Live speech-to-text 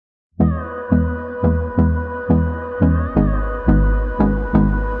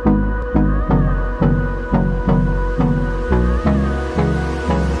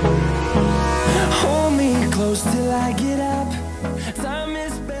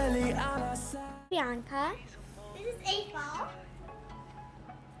Bianca. This is April.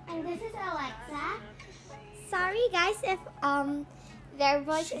 And this is Alexa. Sorry guys if their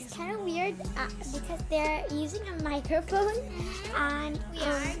voice is kind of weird because they're using a microphone and We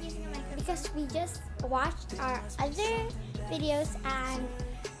are using a microphone. because we just watched our other videos and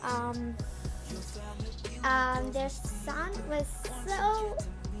their sound was so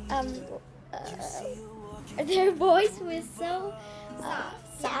their voice was so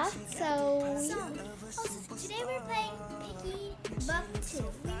soft. So Today we're playing Piggy Buff 2.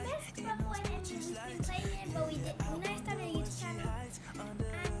 We missed Buff 1 and we've been playing it, but we now started a YouTube channel.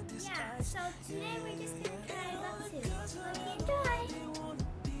 And yeah, so today we're just gonna try Buff 2. Hope you enjoy.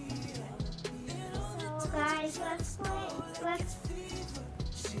 So guys, let's play. Let's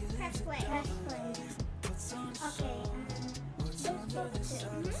press play. Let's play. Okay. Buff 2.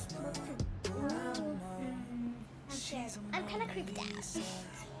 I'm scared. I'm kind of creeped out.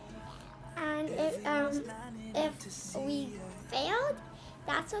 and if we failed,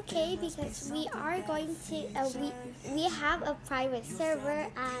 that's okay because we are going to we have a private server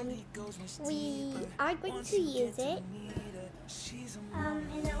and we are going to use it.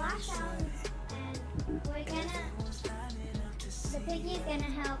 In the last round, we're gonna, the piggy is gonna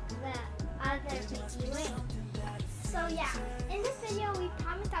help the other piggy win. So yeah, in this video we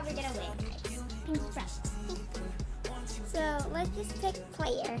promise that we're gonna win, guys. Pinky promise. So let's just pick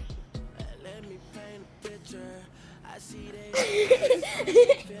player.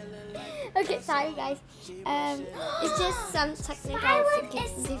 Okay, sorry guys. It's just some technical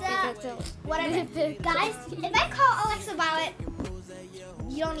difficulties. Whatever. Guys, if I call Alexa Violet,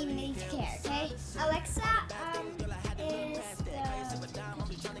 you don't even need to care, okay? Alexa is the...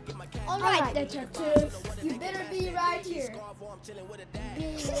 Alright, detective. You better be right here.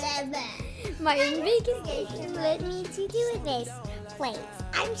 My investigation led me to do this place.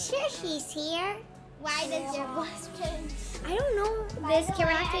 I'm sure she's here. Why does your voice change? I don't know. This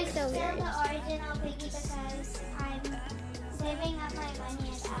character is so I'm weird. still the original Piggy because I'm saving up my money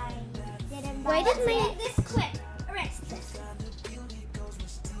and I didn't buy Why did this clip. Erase this.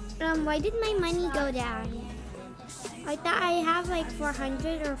 Why did my money go down? I thought I have like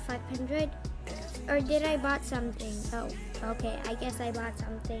 400 or 500. Or did I bought something? Oh, okay. I guess I bought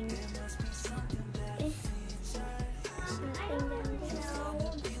something.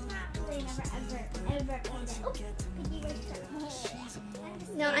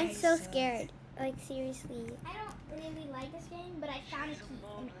 No, I'm so scared. Like seriously. I don't really like this game, but I found a key.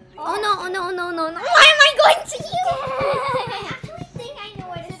 Oh no! Oh no! No! No! No! Why am I going to you? I actually think I know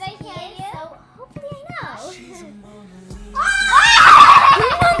what it is. So hopefully I know.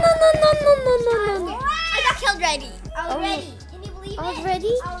 No! I got killed already. Already. Can you believe it?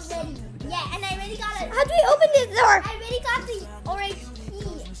 Already? Already. Yeah, and I already got it. How do we open this door? I already got the orange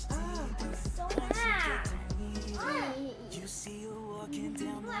key. Oh, I'm so mad.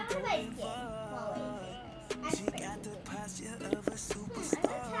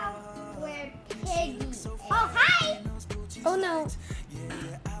 Oh, hi! Oh no.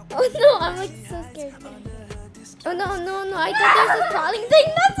 Oh no, I'm like so scared. Oh no, no, no. I thought there's a crawling thing.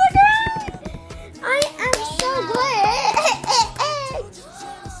 That's so good. I am so good.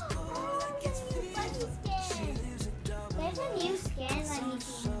 There's a new skin that you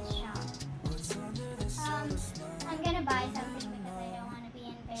see in the shop. I'm gonna buy something because I don't want to be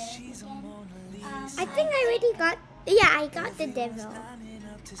embarrassed again. I think I already got. Yeah, I got the devil.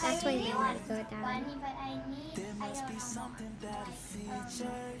 That's I why really my want money go down. bunny, but I don't know.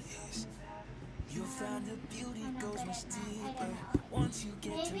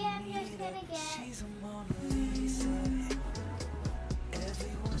 Maybe I'm just gonna get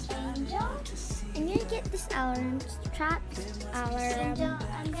Angel. I'm gonna get this alarm trap. Angel.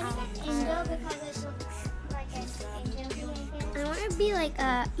 I'm gonna get Angel because it looks like an angel thing. I want to be like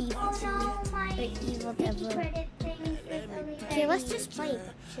a evil, Oh no, my evil Piggy devil. credit thing is really Okay, let's just play.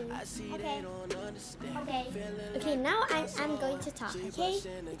 Actually. Okay. Okay. Okay, now I'm going to talk. Okay,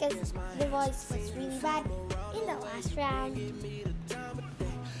 because the voice was really bad in the last round. Okay.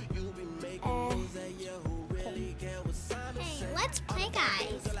 Hey, let's play,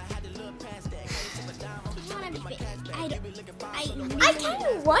 guys. You wanna be big? I kind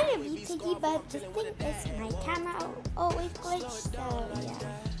of want to be Piggy, but the thing is my camera always glitches, so yeah.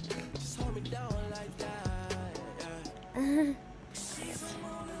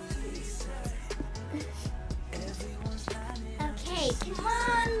 Okay, come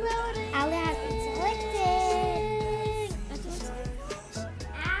on, loading. Ali has been selected.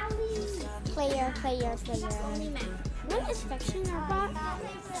 Ali. Player. Only map. What is Fiction Robot?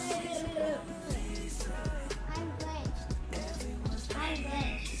 I'm glitched.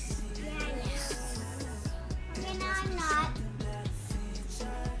 Yeah.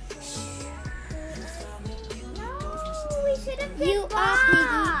 You are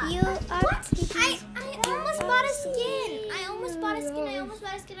Piggy. You are What? Piggy. I almost bought a skin. I almost bought a skin. I want to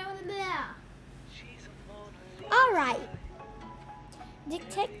All right,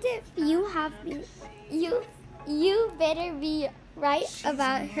 Detective. You better be right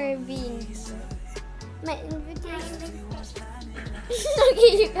about her being my invitation.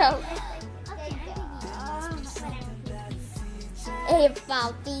 Okay, you go. Hey,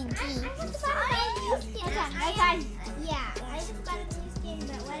 about Piggy. Yeah, I just got a new skin,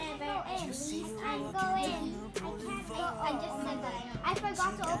 but whatever. At least I'm going. I just said that. I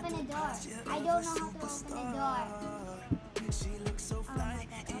forgot to open the door. I don't know how to open the door.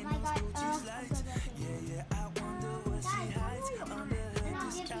 Oh my god. And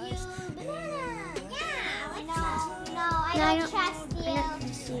I'll give you banana. Yeah. No, I don't trust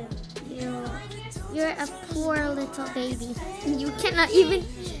you. You're a poor little baby. You cannot even.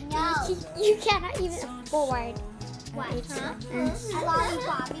 No. You cannot even afford. What? Huh? A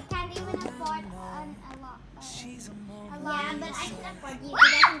lollipop. You can't even afford a lollipop. Yeah, but I can afford you. It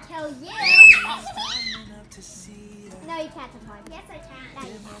doesn't kill you. No, you can't afford. Yes, I can. No,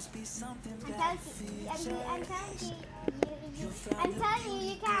 you can't. I'm telling you,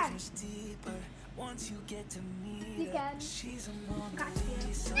 you can. You can. Got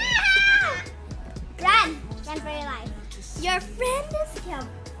you. Run! Run for your life. Your friend is killed.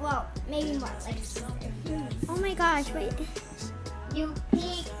 Well, maybe more. Like, Oh my gosh! Wait. you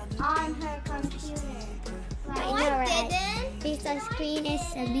peeked on her computer. I know, right? Because the screen is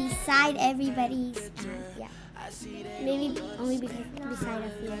beside everybody's. Yeah. Maybe only because beside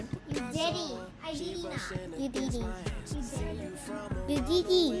of you. You diddy. I diddy not. You diddy. You You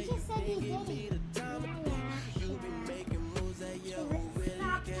diddy. You just said you diddy.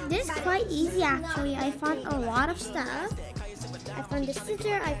 This is quite easy actually. I found a lot of stuff. I found the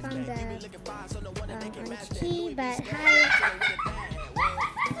scissor. I found the orange key. But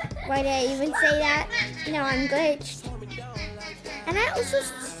why did I even say that? No, I'm glitched. And I also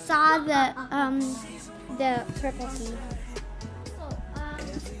saw the purple key.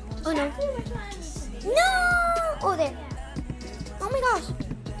 Oh no! No! Oh there! Oh my gosh!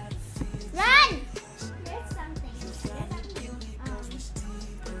 Run! There's something.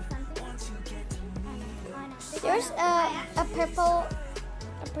 There's a purple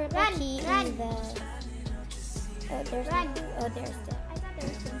key in the. Oh, there's nothing. Oh, there's the. I thought there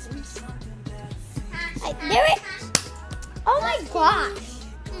was something. There it. Oh my gosh!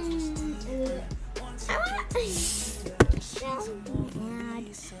 I wanna. So bad.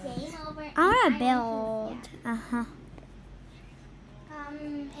 Game over. I wanna build.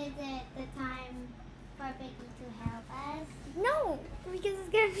 Is it the time for Piggy to help us? No, because it's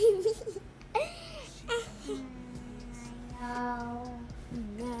gonna be me.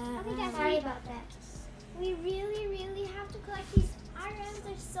 I think I'm sorry about that. We really have to collect these. Irons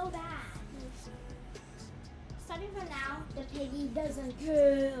are so bad. Starting from now, the Piggy doesn't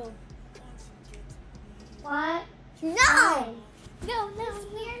kill. What? No! No,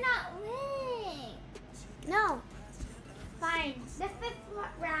 we're not winning. No. Fine. The 5th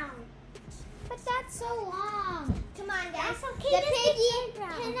round. But that's so long. Come on, guys. That's okay. The Piggy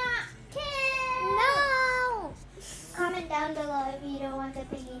cannot kill. No! Comment down below if you don't want the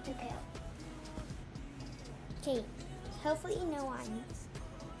Piggy to kill. Okay, hopefully no one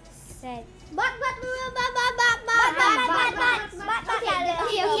said.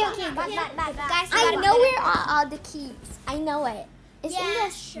 Guys, I know where are all the keys. I know it. It's in Yeah,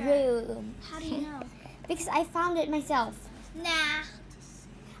 this sure. room. How do you know? Because I found it myself. Nah.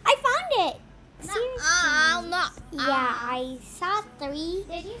 I found it. Seriously. Not. Yeah, I saw 3.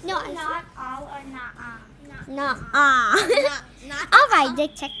 Did you say No, I not all or not No. Not All right,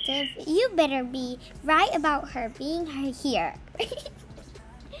 detective. You better be right about her being here.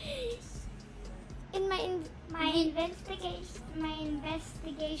 In My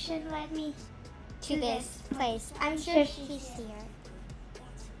investigation led me to this place. I'm sure she's here.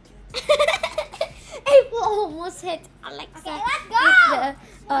 April almost hit Alexa. Okay, let's go. With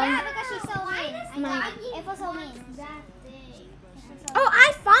the, Yeah, because she's so mean. my- It was so mean. Oh,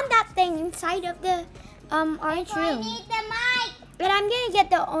 I found that thing inside of the orange I room. need the mic. But I'm gonna get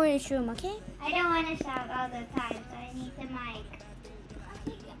the orange room, okay? I don't want to shout all the time, so I need the mic.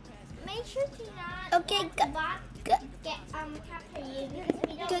 Make sure to not Okay, let go- the bot go. capture you because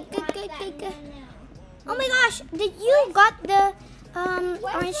we don't Good, want good, that. good, good. No. Oh my gosh, did you got the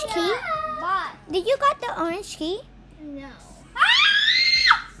orange key? Bot? Did you got the orange key? No.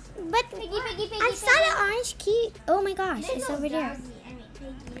 But Piggy, I saw the orange key. Oh my gosh, There's it's no over there.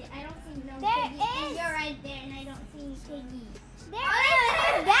 Piggy. I don't see no There Piggy. is. And you're right there, and I don't see Piggy. There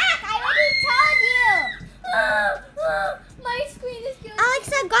is. Back! I already told you. My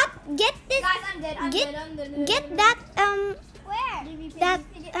get this. Guys, I'm good. I'm Get- good. I'm good. Get that Where? that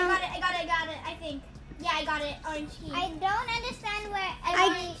I got it. I think. Yeah, I got it. Orange key. I don't understand where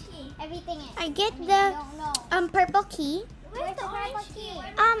everything is. I get I the don't know. purple key. Where's the purple key?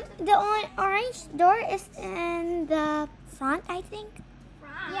 The orange door is in the front, I think.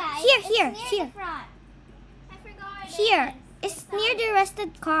 Front. Here, Yeah, here, it's near here. the front. I forgot. Here. It's near the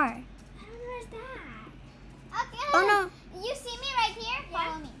rested car. I don't know where's that. Okay. Oh no. You see me right here?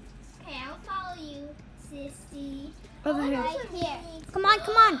 Follow me. Okay, I'll follow you, sissy. Over here. Right here. Come on,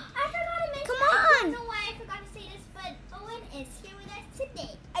 come on. I forgot to mention. Come I on. don't know why I forgot to say this, but Owen is here with us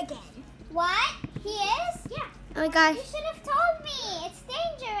today again. What? He is? Yeah. Oh my gosh. You should have told me. It's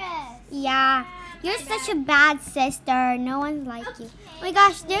dangerous. Yeah. You're my such bad. a bad sister. No one's like you. Okay, Oh my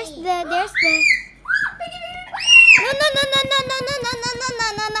gosh, that's there's me. the No, no, no, no, no, no, no, no, no, no, no,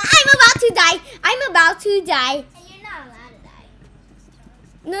 no, no. I'm about to die. I'm about to die. And you're not allowed to die.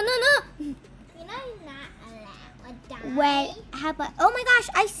 No, no, no. You know you're not allowed to die. Wait, how about... Oh my gosh,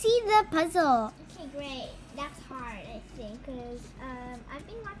 I see the puzzle. Okay, great. That's hard, I think, because I've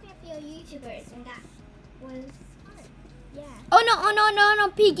been watching a few YouTubers, and that was hard. Yeah. Oh no, oh no, no,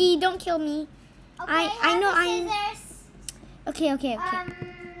 no, Piggy, don't kill me. Okay, I know I'm... scissors. Okay, okay, okay.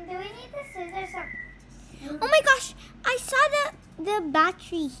 Do we need the scissors or... Oh my gosh, I saw the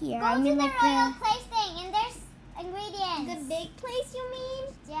battery here. Go I mean, to the like royal place thing, and there's ingredients. The big place, you mean?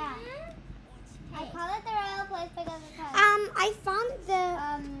 Yeah. I call it the royal place because it's I found the...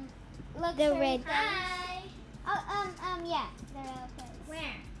 luxury red. place. Hi. Oh, yeah, the royal place.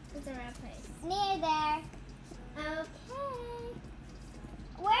 Where is the royal place? Near there. Okay.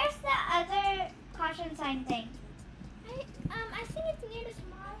 Where's the other caution sign thing? I think it's near the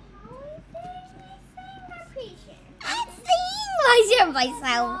small hallway thing. I think I'm pretty sure. I'm seeing myself.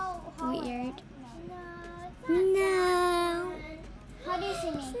 Small hallway. Weird. No, it's not. No. How do you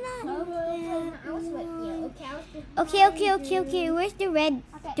see me? It's not I was with you. Okay, I was with Okay. Where's the red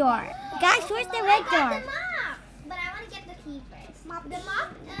door? Guys, where's the red I got door? the mop, but I want to get the key first. The mop,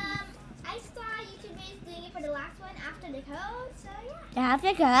 I saw YouTubers doing it for the last one after the code, so yeah. I have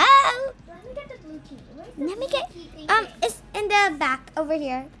to go. Let me get the blue key. Where's the Let me blue get... key thing? It's in the back over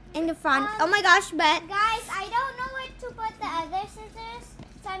here. In the front. Oh my gosh, but... Guys, I don't know where to put the other scissors,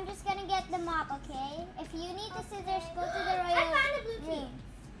 so I'm just gonna get the mop, okay? If you need the scissors, go to the royal. I found the blue key.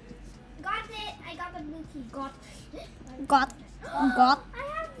 Got it. I got the blue key. Got. I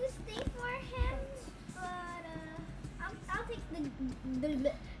have this thing for him, but I'll take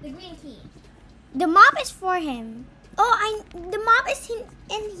the green key. The mop is for him. Oh, the mop is in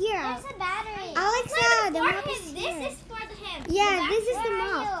here. There's a battery. Alexa, the For mop him. is This here. is for him. Yeah, this is the Where are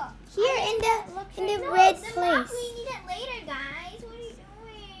mop. you? Here in the No, red the mop, place. we need it later, guys. What are you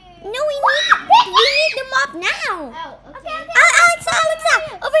doing? No, we need the mop now. Oh, okay. Alexa,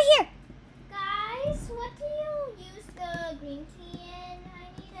 over here. Guys, what do you use the green key in? I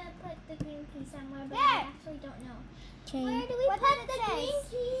need to put the green key somewhere, but I actually don't know. Okay. Where do we put the green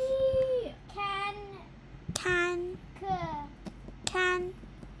key? Can.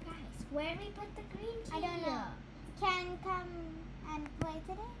 Guys, where do we put the green key? I don't know. Can come and play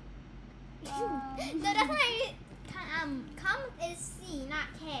today? No, that's not it. Come is C, not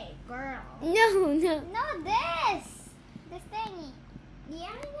K. Girl. No. No, this thingy. Yeah, I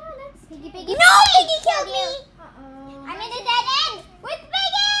know. That's Piggy. No, Piggy killed me. Uh-oh. I'm in a dead end with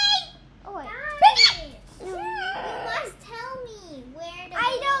Piggy. Oh wait. Piggy! You must tell me where the I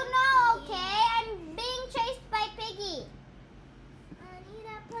don't know, okay? I'm being chased by Piggy. I need to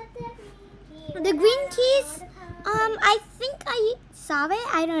put the green key. The green keys. I think I saw it.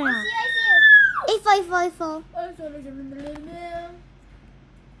 I don't know. I see you. A4.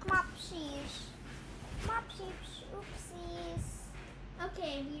 Mop sheesh. Oopsies.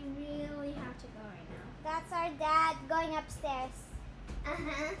 Okay, we really have to go right now. That's our dad going upstairs.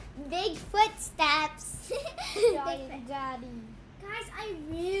 Big footsteps. Daddy. Guys, I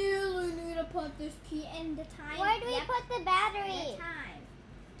really need to put this key in the time. Where do we put the battery? The time.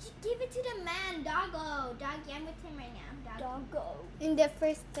 Just give it to the man, Doggo. Doggy, I'm with him right now. Doggo. In the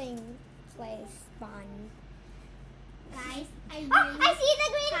first place spawn. Guys, I see the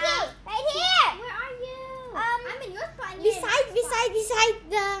green key right here. Where are you? I'm in your spot. Beside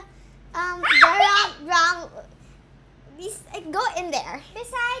the wrong. Go in there.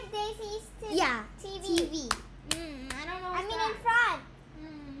 Beside Daisy's TV. I don't know. I mean in front.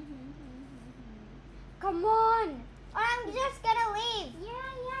 Come on. Or I'm just gonna leave.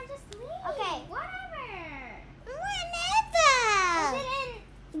 Yeah, just leave. Okay. Whatever. Is it in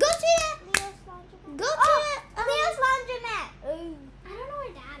Go to Leo's laundromat? the Leo's laundromat. I don't know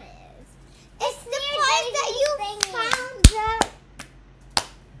where that is. It's the near place that you Daisy's thingy. found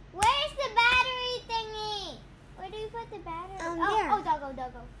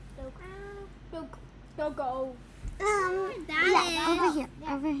Doggo. Doggo. That over here.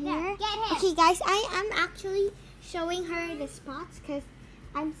 Over here. Get him. Okay, guys, I am actually showing her the spots because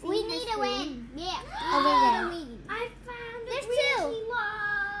I'm seeing We her need a screen. win. Yeah. Over there. I found There's two.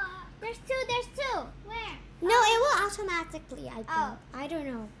 two. There's two. Where? No, it will automatically, I think. Oh. I don't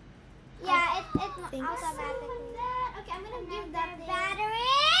know. Yeah, it's think automatically. Okay, I'm gonna give that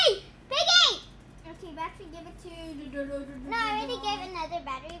battery. Piggy. Okay, battery, give it to... No, I already gave another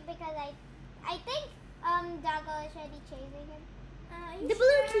battery because I think Doggo is already chasing him. The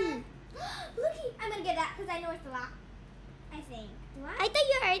blue key. Blue key. I'm gonna get that because I know it's the lock. I think. What? I thought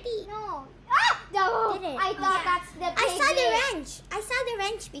you already... No. Ah! Doggo. Did it? I thought that's the I saw the Piggy. wrench. I saw the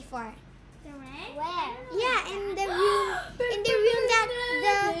wrench before. The wrench? Where? Yeah, in the room. In the room that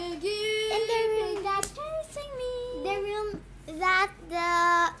chasing me. The room that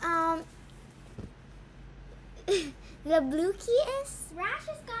the blue key is. Rash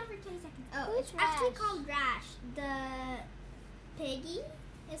is gone for 20 seconds. Oh, Who's it's actually Rash? called Rash. The Piggy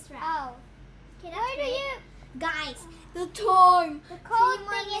is Rash. Oh. Okay, Where do you? Guys, the time. The code 3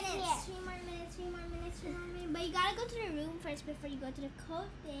 more thing is minutes. here. 3 more minutes. 3 more minutes. 3 more minutes. But you gotta go to the room first before you go to the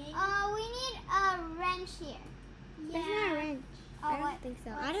code thing. We need a wrench here. There's not a wrench. Oh, I don't what? think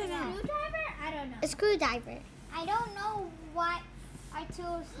so. What's I don't the know. Screwdriver? I don't know. A screwdriver. I don't know what our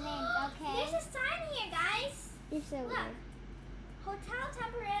tools named. Okay. There's a sign here, guys. You're so Look. weird. Hotel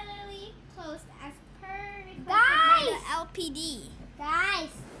temporarily closed as per requested Guys! by the LPD. Guys,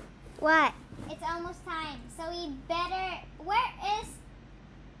 What? it's almost time. So we better. Where is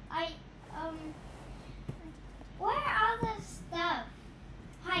where are all the stuff?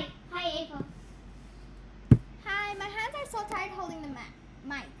 Hi, April. Hi, my hands are so tired holding the mic.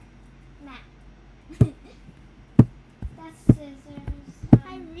 Matt. That's scissors.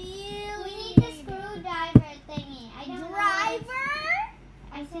 I really We need the screwdriver thingy. I don't know. Driver?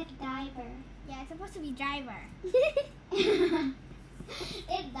 I said diver. Yeah, it's supposed to be driver.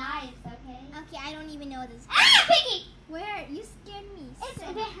 It dives, okay? Okay, I don't even know this. Ah, Piggy! Where? You scared me. It's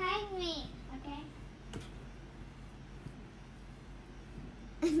so behind me, okay?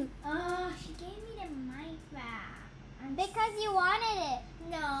 Oh, she gave me the mic back. Because you wanted it.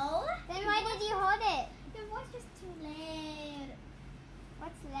 No. Then why did you hold it? Your voice is too loud.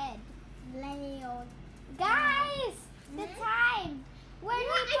 What's lead? Loud. Guys, the Hmm? time. Where do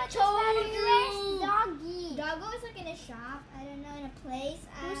Yeah, we I put this told battery? you. Where's Doggy? Doggo is like in a shop. I don't know, in a place.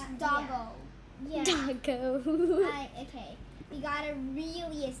 Who's Doggo? Yeah. Doggo. Okay. We gotta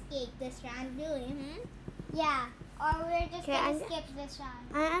really escape this round, really. Yeah. Or we're just Okay, gonna I'm- skip this round.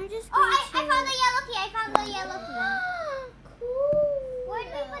 I'm just Oh, I found the yellow key. I found the yellow key. Cool. Where do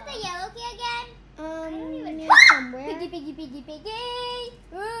we put the yellow key again? don't even near know. somewhere. Piggy.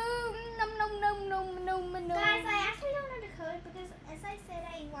 No. Guys, I actually don't know the code because, as I said,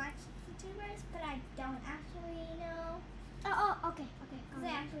 I watch YouTubers, but I don't actually know. Okay. Because I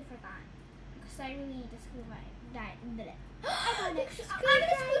actually forgot. Because I really need to screw my I found it. I'm in a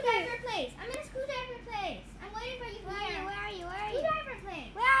screwdriver place. I'm waiting for you Where are you? here. Where are you? Where are you? Screwdriver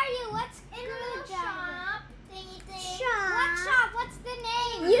place. Where are you? What's In the little screwdriver? shop. Thingy thing. What shop? What's the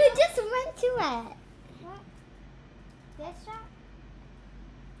name? You just went to it. What? This shop?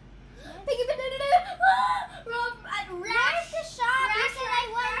 Piggy. Where's the shop? You said I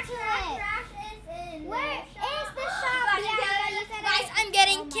went to it. Rash is in Where the is the shop. shop? Guys, Yeah, you said guys, I- I'm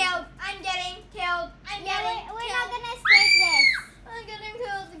getting Oh my- killed. I'm getting killed. Yeah, we're not gonna escape this. I'm getting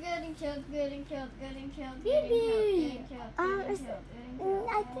killed.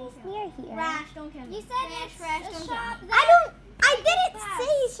 I think it's near here. Rash, don't kill me. You said it's Rash, a don't shop kill me. that- I didn't Fast. say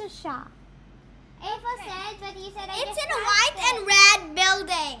it's a shop. April said, but you said I It's just in a passed white it. and red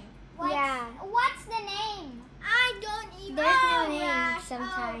building. What's the name? I don't even There's no know. name Rash.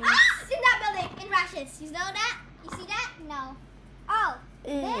 sometimes. Oh, in that building, in Rash's. You know that? You see that? No. Oh,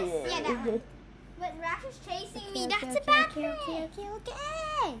 this? Yeah, that one. But Rash is chasing me. That's a okay, bad okay,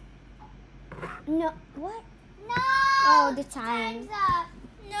 thing. No, what? No. Oh, the time. Time's up.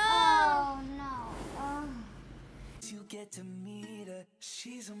 No. Oh no. Oh. You get to meet her,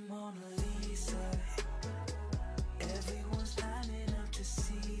 she's a Mona Lisa. Everyone's lining up to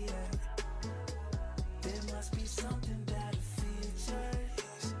see her. There must be something about her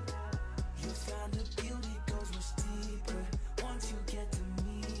features. You find her beauty goes much deeper once you get to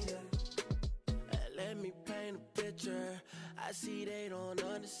meet her. Let me paint a picture. I see they don't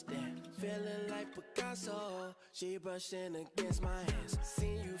understand. Feeling like Picasso, she brushing against my hands.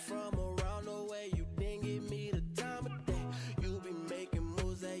 Seen you from around the way, you didn't give me the time of day. You be making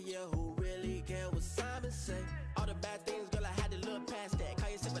moves that yeah, who really care what Simon say? All the bad things, girl, I had to look past that. Call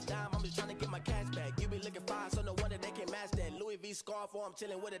yourself a dime, I'm just trying to get my cash back. You be looking fine, so no wonder they can't match that. Louis V Louis scarf or I'm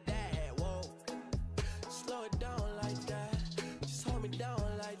chilling with a dad. Whoa, slow it down like that. Just hold me down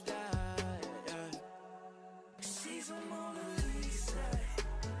like that. Yeah. She's a Mona Lisa.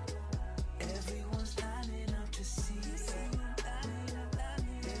 Everyone's lining up to see her.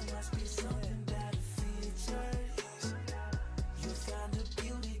 There must be something that features. You find the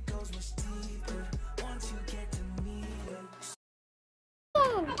beauty goes much deeper once you get to meet her. I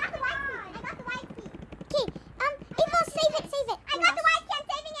got the white key. I got the white key. Okay, Eva, save it. I got the white key. I'm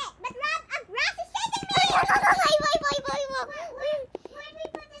saving it. But Ross is chasing me. Eva. Where did we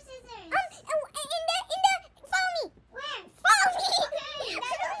put the scissors? In the, follow me. Where? Follow me.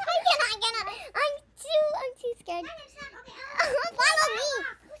 Okay, I cannot. I'm too scared. Okay. Follow me.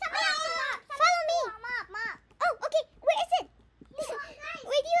 Follow me. Mop. Oh, okay. Where is it? Guys.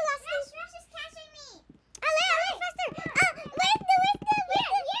 Where do you lost me? Ross is catching me. Ale, faster. Where's the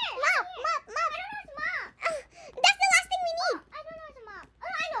Here. mop? I don't know how to mop. That's the last thing we need. I don't know how to mop.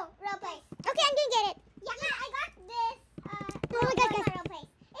 Oh, I know. Real place. Okay, I'm gonna get it. Yeah, I got this. Oh my God, guys. Real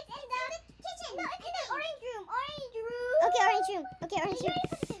place. It's in the kitchen. No, it's in the orange room. Okay, orange room. Did you already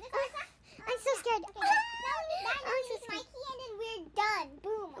put the scissors? I'm so scared. Okay, now we need that. I'm so Use my key and then we're done.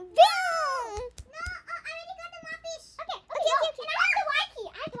 Boom. Boom! No, I already got the moppish. Okay. Okay. And I have the white key.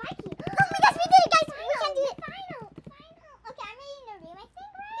 Oh my gosh, we did it, guys. We can do it. Final. Okay, I'm ready to read my thing.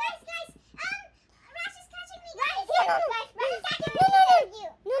 Guys. Rash is catching me. Guys. No. Guys, Rash is catching me. You.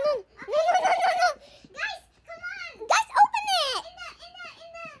 No. Guys, come on. Guys, open it. In the.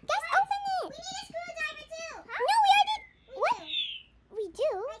 Guys, open it. We need a screwdriver too. No, we already. What? We do?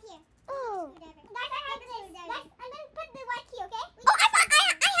 Right here. Oh. Guys, I have this. Guys, I'm gonna put the white key, okay? Oh, I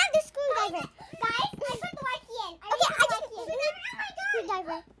have the screwdriver. Guys, I put the white key in. Okay, I just need need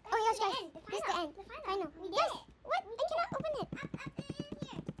screwdriver. Oh my gosh, guys. The This is the end. Final. We did Yes. it. What? I cannot open it. Up in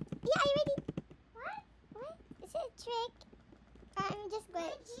here. Yeah, I already. What? What? Is it a trick? I'm just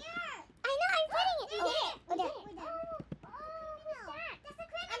Right glitch. here. I know, I'm putting it. We did it. Oh, there. We're done. Who's that? That's a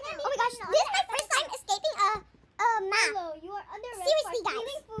criminal. Oh my gosh, this is my first time escaping a map. Hello, you are under arrest Seriously, for guys.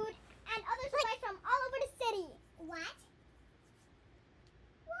 stealing food and other supplies from all over the city. What?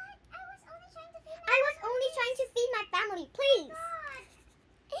 I was only trying to feed my family, please. God.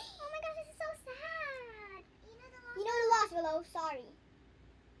 Oh my gosh, this is so sad. You know the loss, Willow. Sorry.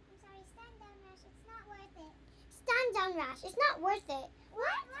 I'm sorry, stand down, Rash. It's not worth it. Stand down, Rash. It's not worth it.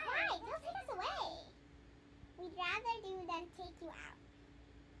 What? Why? They'll take us away. We'd rather do than take you out.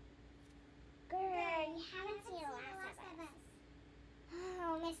 Girl, you haven't seen the last of us.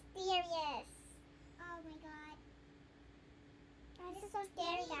 Oh, mysterious. Oh my god. This is so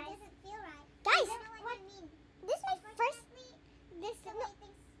scary, It guys. doesn't feel right. Guys, I don't know what you mean. This is my first. This is the way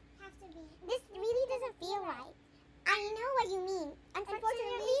things have to be. This really doesn't feel right. I know what you mean.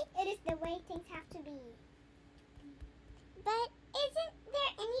 Unfortunately, it is the way things have to be. but isn't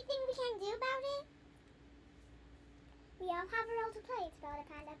there anything we can do about it? We all have a role to play. It's about a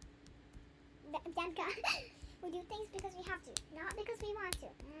panda. Bianca. We do things because we have to, not because we want to.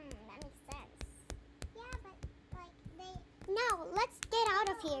 That makes sense. Yeah, but like they. No, let's get out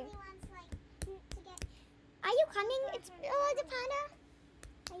of here. Only ones like to get. Are you coming? It's the panda.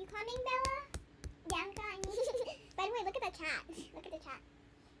 Are you coming, Bella? Bianca, I mean. By the way, look at the chat. Look at the chat.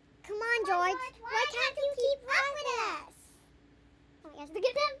 Come on, George. Why Why can't you keep up with us? us? Oh my gosh, look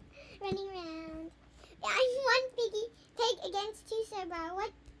at them running around. I'm one Piggy. Take against two, Serba.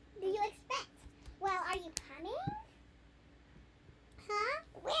 What Do you expect? Well, are you coming? Huh?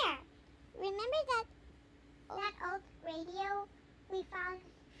 Where? Remember that That old radio we found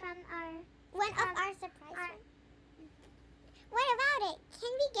from our. one of our surprises? What about it? Can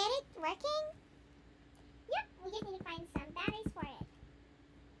we get it working? Yep, we just need to find some batteries for it.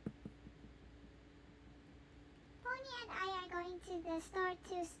 Pony and I are going to the store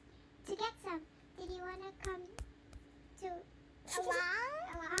to get some. Did you want to come to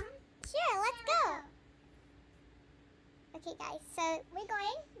along? Sure, let's go. Okay, guys. So We're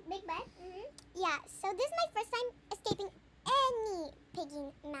going. Big bet. yeah, so this is my first time escaping any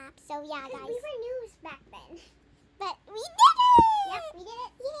Piggy map. So yeah, Because guys. we were news back then. But we did it! Yep, we did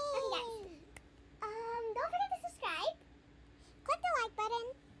it. Yay! Okay, guys. Don't forget to subscribe. Click the like button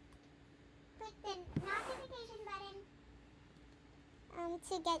Click the notification button.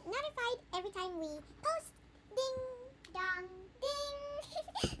 to get notified every time we post. Ding! Dong.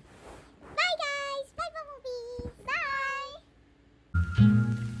 Ding! Bye, guys! Bye, Bumblebees! Bye.